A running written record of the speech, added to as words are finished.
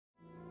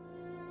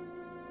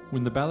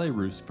When the Ballet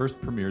Russe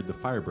first premiered the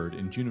Firebird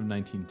in June of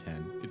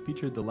 1910, it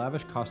featured the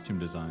lavish costume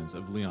designs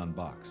of Leon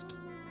Bakst.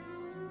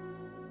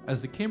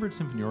 As the Cambridge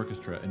Symphony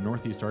Orchestra and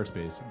Northeast Art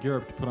Space gear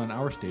up to put on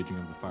our staging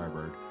of the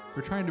Firebird,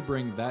 we're trying to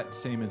bring that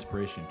same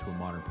inspiration to a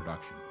modern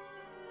production.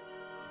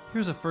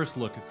 Here's a first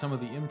look at some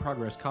of the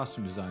in-progress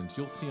costume designs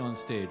you'll see on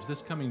stage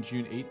this coming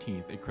June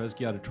 18th at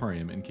Kresge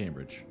Auditorium in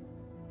Cambridge.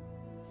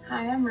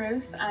 Hi, I'm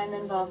Ruth. I'm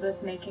involved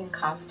with making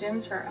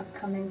costumes for our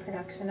upcoming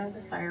production of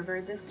the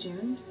Firebird this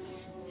June.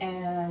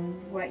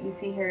 And what you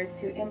see here is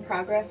two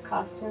in-progress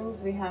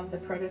costumes. We have the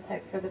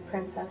prototype for the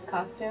princess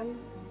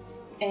costumes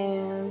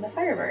and the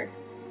Firebird.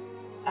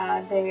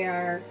 They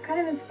are kind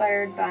of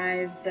inspired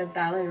by the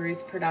Ballet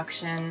Russe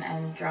production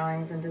and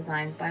drawings and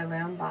designs by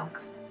Leon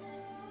Bakst.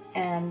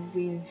 And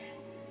we've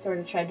sort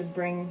of tried to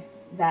bring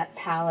that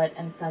palette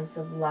and sense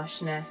of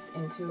lushness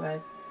into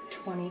a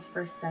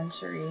 21st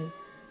century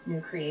new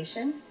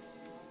creation.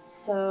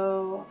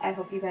 So I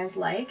hope you guys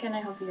like, and I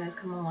hope you guys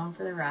come along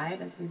for the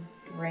ride as we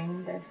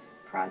bring this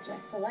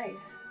project to life.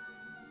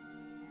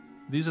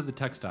 These are the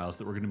textiles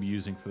that we're going to be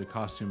using for the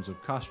costumes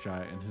of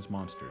Koschei and his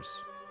monsters.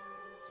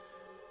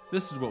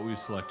 This is what we've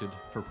selected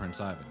for Prince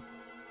Ivan.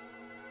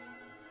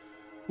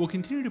 We'll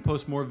continue to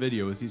post more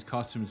video as these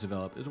costumes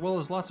develop, as well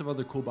as lots of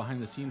other cool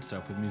behind-the-scenes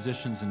stuff with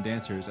musicians and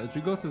dancers as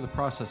we go through the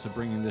process of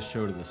bringing this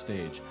show to the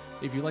stage.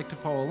 If you'd like to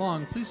follow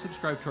along, please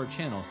subscribe to our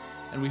channel,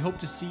 and we hope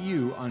to see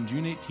you on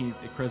June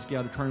 18th at Kresge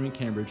Auditorium in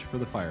Cambridge for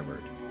the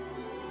Firebird.